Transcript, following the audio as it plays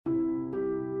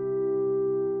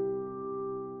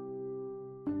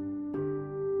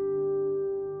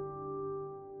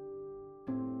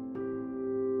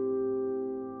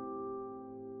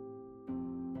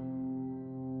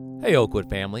Hey Oakwood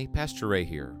family, Pastor Ray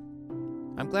here.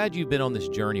 I'm glad you've been on this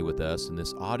journey with us in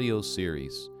this audio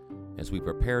series as we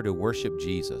prepare to worship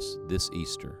Jesus this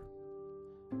Easter.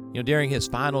 During his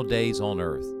final days on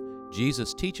earth,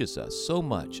 Jesus teaches us so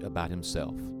much about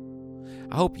himself.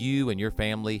 I hope you and your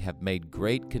family have made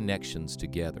great connections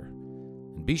together.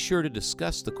 And be sure to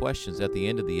discuss the questions at the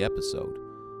end of the episode.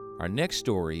 Our next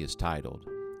story is titled,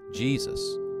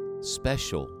 Jesus'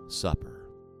 Special Supper.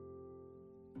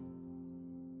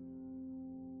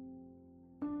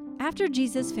 After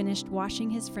Jesus finished washing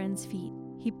his friends' feet,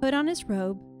 he put on his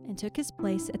robe and took his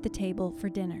place at the table for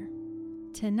dinner.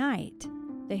 Tonight,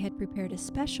 they had prepared a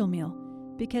special meal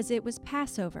because it was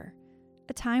Passover,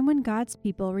 a time when God's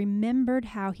people remembered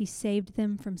how he saved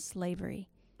them from slavery.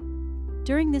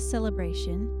 During this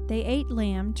celebration, they ate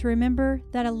lamb to remember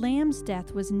that a lamb's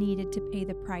death was needed to pay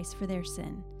the price for their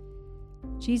sin.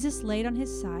 Jesus laid on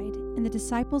his side, and the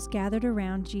disciples gathered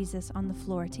around Jesus on the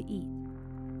floor to eat.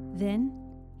 Then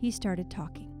he started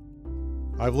talking.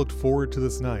 I've looked forward to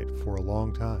this night for a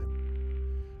long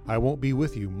time. I won't be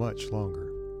with you much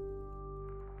longer.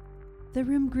 The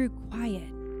room grew quiet,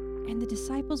 and the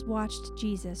disciples watched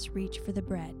Jesus reach for the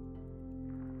bread.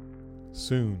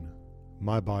 Soon,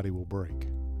 my body will break,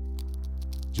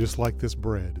 just like this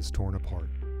bread is torn apart.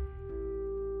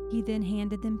 He then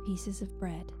handed them pieces of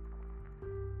bread.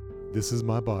 This is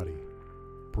my body,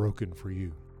 broken for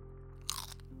you.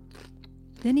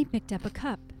 Then he picked up a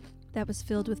cup that was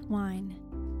filled with wine.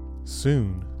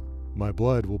 Soon, my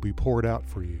blood will be poured out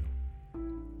for you.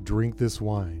 Drink this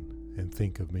wine and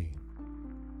think of me.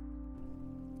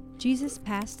 Jesus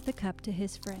passed the cup to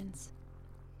his friends.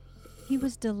 He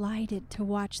was delighted to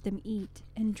watch them eat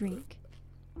and drink.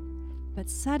 But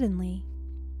suddenly,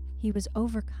 he was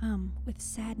overcome with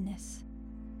sadness.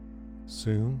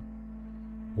 Soon,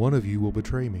 one of you will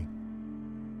betray me.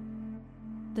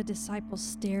 The disciples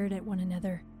stared at one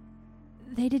another.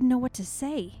 They didn't know what to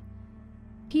say.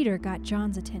 Peter got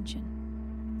John's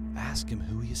attention. Ask him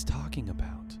who he is talking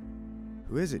about.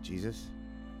 Who is it, Jesus?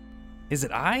 Is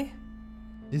it I?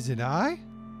 Is it I?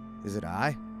 Is it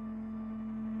I?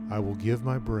 I will give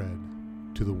my bread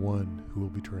to the one who will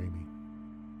betray me.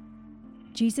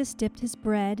 Jesus dipped his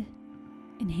bread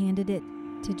and handed it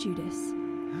to Judas.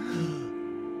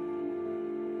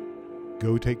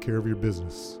 Go take care of your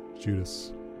business,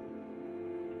 Judas.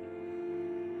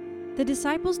 The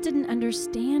disciples didn't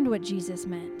understand what Jesus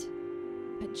meant,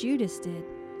 but Judas did.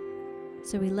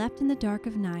 So he left in the dark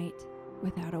of night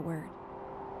without a word.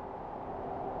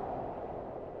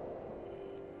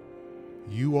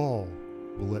 You all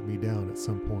will let me down at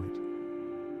some point.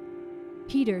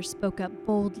 Peter spoke up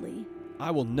boldly.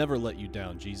 I will never let you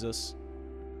down, Jesus.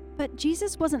 But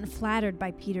Jesus wasn't flattered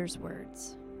by Peter's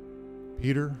words.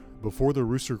 Peter, before the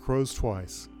rooster crows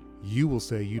twice, you will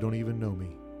say you don't even know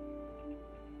me.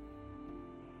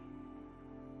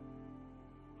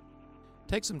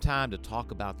 Take some time to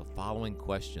talk about the following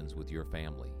questions with your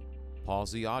family.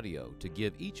 Pause the audio to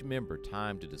give each member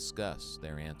time to discuss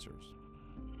their answers.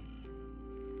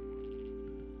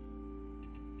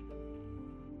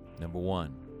 Number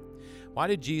 1, why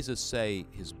did Jesus say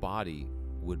his body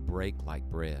would break like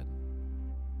bread?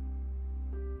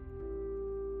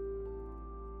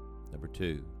 Number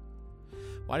 2,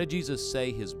 why did Jesus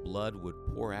say his blood would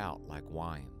pour out like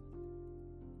wine?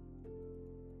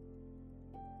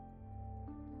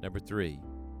 Number 3,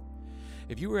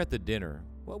 if you were at the dinner,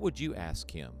 what would you ask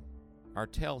him or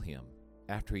tell him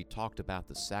after he talked about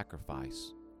the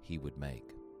sacrifice he would make?